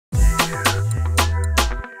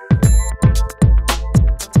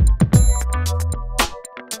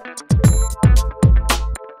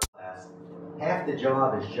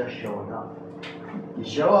is just showing up. You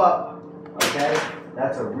show up, okay?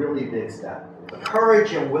 That's a really big step.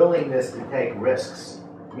 Courage and willingness to take risks.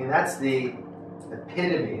 I mean, that's the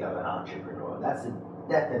epitome of an entrepreneur. That's the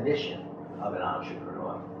definition of an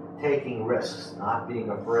entrepreneur. Taking risks, not being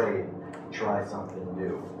afraid to try something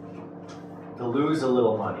new. To lose a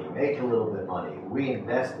little money, make a little bit of money,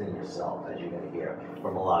 reinvest in yourself, as you're going to hear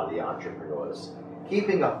from a lot of the entrepreneurs.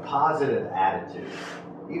 Keeping a positive attitude.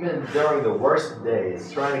 Even during the worst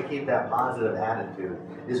days, trying to keep that positive attitude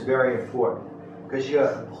is very important. Because your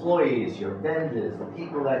employees, your vendors, the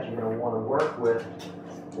people that you're going to want to work with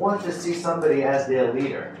want to see somebody as their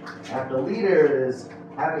leader. And if the leader is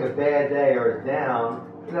having a bad day or is down,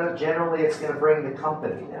 you know, generally it's going to bring the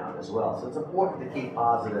company down as well. So it's important to keep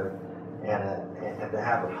positive and to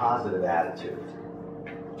have a positive attitude.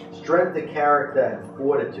 Strength of character and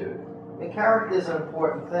fortitude. And character is an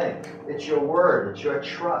important thing. It's your word, it's your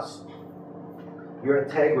trust, your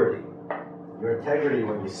integrity. Your integrity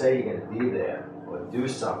when you say you're going to be there, or do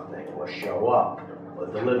something, or show up, or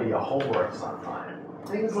deliver your homework on time.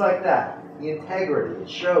 Things like that. The integrity, it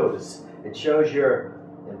shows. It shows your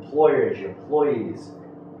employers, your employees,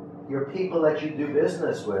 your people that you do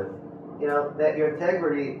business with, you know, that your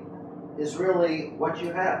integrity is really what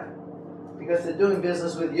you have. Because they're doing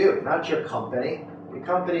business with you, not your company. Your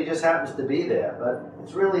company just happens to be there, but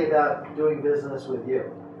it's really about doing business with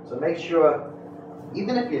you. So make sure,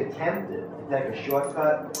 even if you're tempted to take a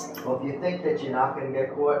shortcut, well, if you think that you're not going to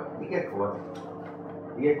get caught, you get caught.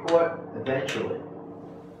 You get caught eventually.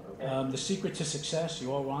 The secret to success,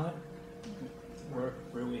 you all want it? Work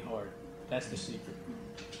really hard. That's the secret.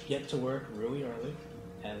 Get to work really early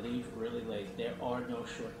and leave really late. There are no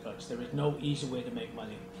shortcuts. There is no easy way to make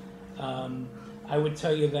money. I would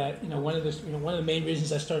tell you that one of the main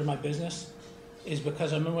reasons I started my business is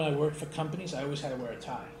because I remember when I worked for companies, I always had to wear a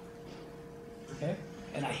tie. Okay?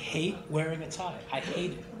 And I hate wearing a tie. I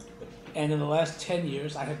hate it. And in the last 10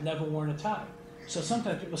 years, I have never worn a tie. So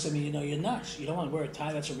sometimes people say to me, you're nuts. You don't want to wear a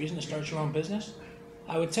tie. That's a reason to start your own business.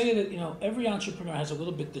 I would tell you that, every entrepreneur has a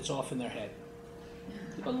little bit that's off in their head.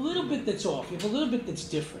 You have a little bit that's off. You have a little bit that's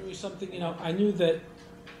different. Something, I knew that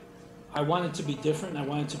I wanted to be different. I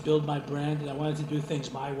wanted to build my brand, and I wanted to do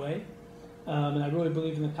things my way. And I really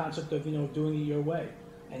believe in the concept of, doing it your way.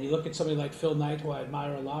 And you look at somebody like Phil Knight, who I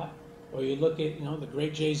admire a lot, or you look at, the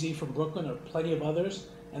great Jay-Z from Brooklyn, or plenty of others,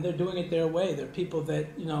 and they're doing it their way. They're people that,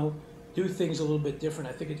 do things a little bit different.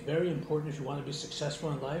 I think it's very important if you want to be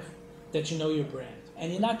successful in life that you know your brand.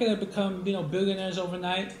 And you're not going to become, billionaires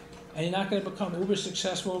overnight, and you're not going to become uber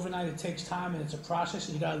successful overnight. It takes time, and it's a process,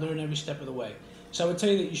 and you got to learn every step of the way. So I would tell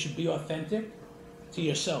you that you should be authentic to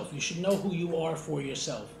yourself. You should know who you are for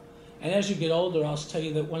yourself. And as you get older, I'll tell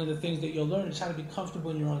you that one of the things that you'll learn is how to be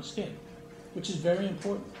comfortable in your own skin, which is very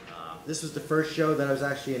important. This was the first show that I was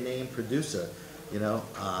actually a named producer,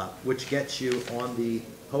 which gets you on the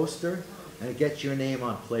poster and it gets your name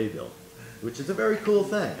on playbill, which is a very cool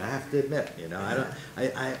thing, I have to admit.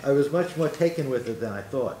 I was much more taken with it than I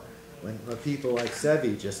thought. When people like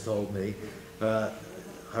Sevi just told me,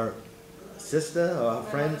 her sister or her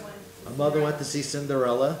friend, her mother went to see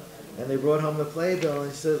Cinderella, and they brought home the playbill,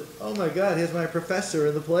 and she said, "Oh my God, here's my professor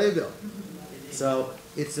in the playbill." So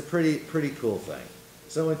it's a pretty cool thing.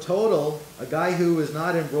 So in total, a guy who was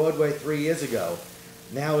not in Broadway 3 years ago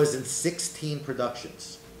now is in 16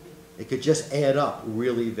 productions. It could just add up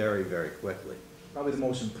really very, very quickly. Probably the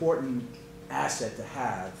most important asset to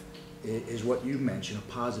have is what you mentioned,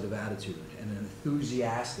 a positive attitude and an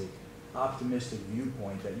enthusiastic, optimistic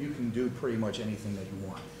viewpoint that you can do pretty much anything that you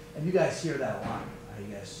want. And you guys hear that a lot, I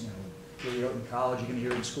guess. You're hear it in college, you're going to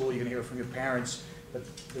hear it in school, you're going to hear it from your parents. But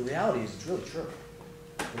the reality is it's really true.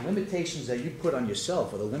 The limitations that you put on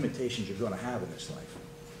yourself are the limitations you're going to have in this life.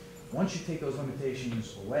 Once you take those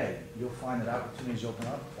limitations away, you'll find that opportunities open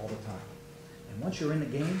up all the time. And once you're in the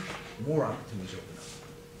game, more opportunities open up.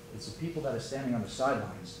 It's the people that are standing on the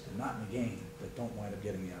sidelines and not in the game that don't wind up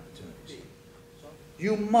getting the opportunities.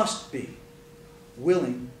 You must be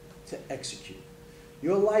willing to execute.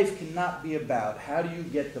 Your life cannot be about how do you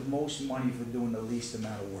get the most money for doing the least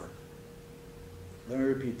amount of work. Let me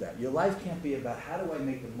repeat that. Your life can't be about how do I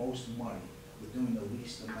make the most money with doing the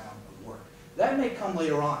least amount of work. That may come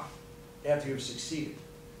later on after you've succeeded.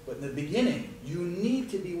 But in the beginning, you need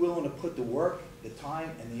to be willing to put the work, the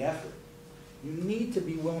time, and the effort. You need to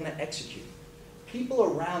be willing to execute. People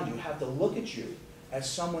around you have to look at you as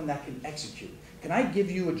someone that can execute. Can I give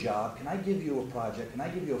you a job? Can I give you a project? Can I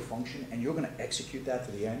give you a function? And you're going to execute that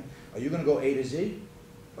to the end? Are you going to go A to Z?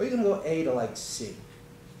 Or are you going to go A to like C?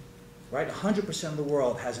 Right? 100% of the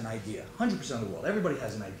world has an idea. 100% of the world. Everybody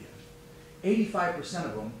has an idea. 85%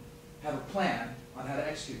 of them have a plan, on how to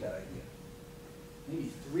execute that idea.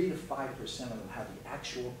 Maybe 3 to 5% of them have the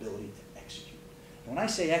actual ability to execute. And when I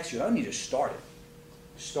say execute, I don't mean just start it.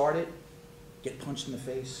 Start it, get punched in the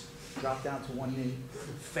face, drop down to one knee,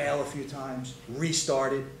 fail a few times,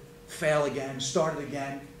 restart it, fail again, start it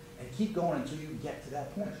again, and keep going until you get to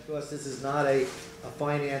that point. Of course, this is not a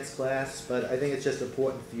finance class, but I think it's just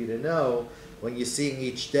important for you to know when you're seeing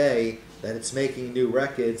each day that it's making new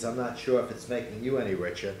records. I'm not sure if it's making you any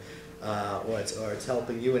richer or it's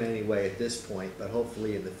helping you in any way at this point, but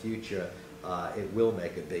hopefully in the future it will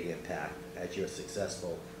make a big impact as you're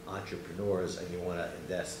successful entrepreneurs and you want to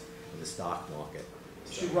invest in the stock market.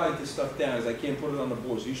 You should write this stuff down, as I can't put it on the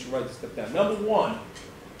board, so you should write this stuff down. Number one,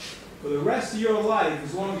 for the rest of your life,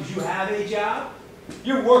 as long as you have a job,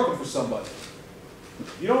 you're working for somebody.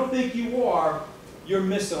 If you don't think you are, you're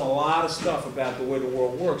missing a lot of stuff about the way the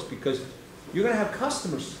world works, because you're going to have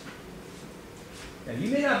customers. Now, you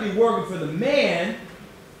may not be working for the man,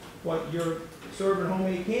 but you're serving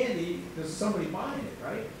homemade candy, there's somebody buying it,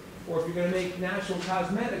 right? Or if you're going to make natural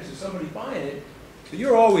cosmetics, there's somebody buying it. So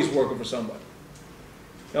you're always working for somebody.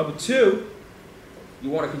 Number two,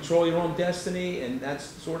 you want to control your own destiny and that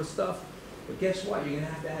sort of stuff. But guess what? You're going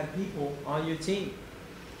to have people on your team.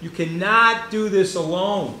 You cannot do this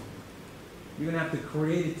alone. You're going to have to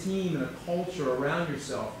create a team and a culture around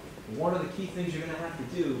yourself. And one of the key things you're going to have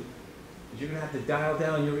to do is you're going to have to dial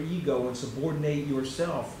down your ego and subordinate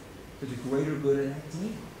yourself to the greater good of that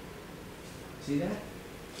team. See that?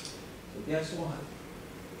 So guess what?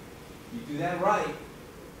 You do that right,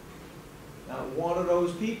 not one of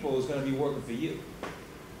those people is going to be working for you.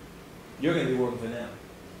 You're going to be working for them.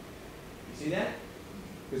 You see that?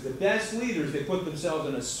 Because the best leaders, they put themselves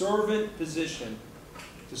in a servant position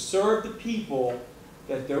to serve the people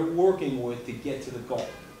that they're working with to get to the goal.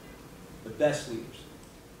 The best leaders.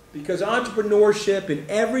 Because entrepreneurship and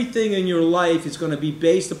everything in your life is going to be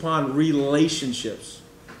based upon relationships.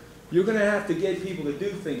 You're going to have to get people to do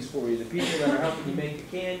things for you. The people that are helping you make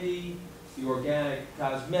the candy, the organic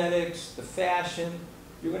cosmetics, the fashion.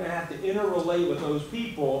 You're going to have to interrelate with those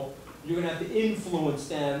people. You're going to have to influence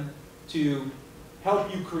them to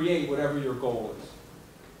help you create whatever your goal is.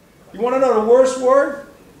 You want to know the worst word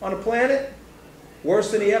on the planet?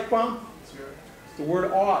 Worse than the F-bomb? It's the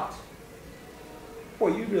word ought.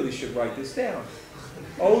 Boy, you really should write this down.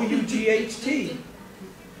 O-U-G-H-T. You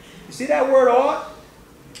see that word ought?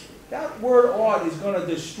 That word ought is going to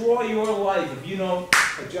destroy your life if you don't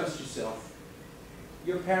adjust yourself.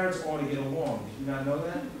 Your parents ought to get along. Did you not know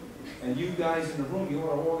that? And you guys in the room, you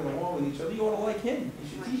ought to all get along with each other. You ought to like him. You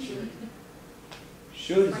should teach him.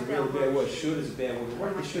 Should is a really bad word. Should is a bad word.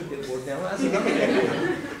 Where the should get worked down? That's another bad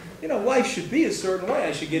word. You know, life should be a certain way.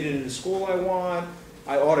 I should get into the school I want.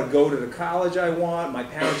 I ought to go to the college I want. My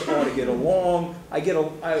parents ought to get along. I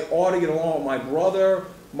ought to get along with my brother.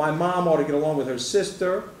 My mom ought to get along with her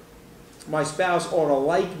sister. My spouse ought to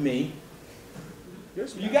like me.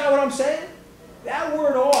 You got what I'm saying? That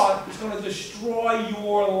word ought is going to destroy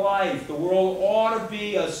your life. The world ought to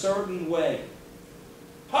be a certain way.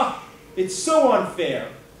 Huh, it's so unfair.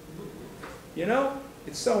 You know?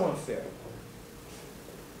 It's so unfair.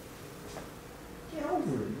 Get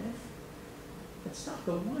over it, man. And stop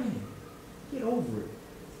the whining. Get over it.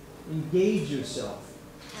 Engage yourself.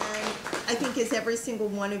 And I think as every single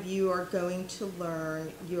one of you are going to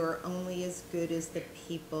learn, you're only as good as the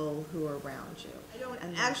people who are around you.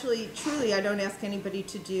 Actually, truly, I don't ask anybody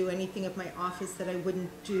to do anything at my office that I wouldn't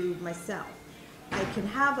do myself. I can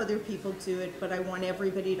have other people do it, but I want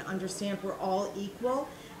everybody to understand we're all equal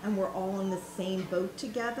and we're all in the same boat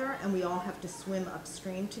together and we all have to swim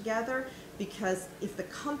upstream together, because if the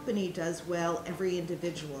company does well, every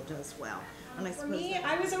individual does well. And For me,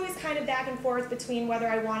 I was always kind of back and forth between whether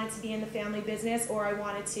I wanted to be in the family business or I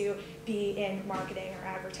wanted to be in marketing or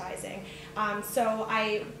advertising. So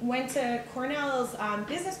I went to Cornell's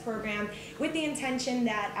business program with the intention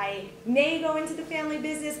that I may go into the family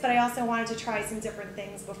business, but I also wanted to try some different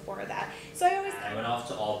things before that. So I went off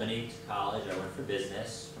to Albany to college. I went for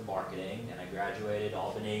business, for marketing, and I graduated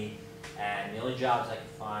Albany. And the only jobs I could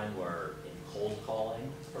find were cold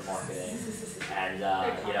calling for marketing, and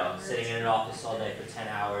you know, sitting in an office all day for 10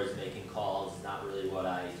 hours making calls, not really what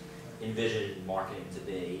I envisioned marketing to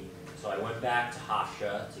be. So I went back to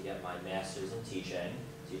Hofstra to get my master's in teaching,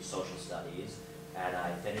 teach social studies, and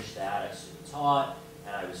I finished that. I student taught,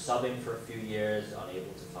 and I was subbing for a few years,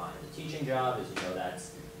 unable to find a teaching job. As you know,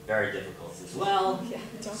 that's very difficult as well. Yeah,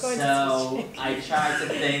 don't go into so teaching. I tried to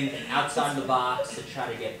think outside the box to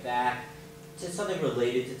try to get back to something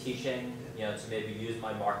related to teaching, you know, to maybe use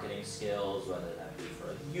my marketing skills, whether that be for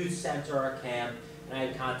a youth center or a camp. And I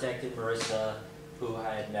had contacted Marissa who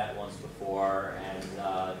I had met once before, and,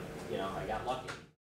 you know, I got lucky.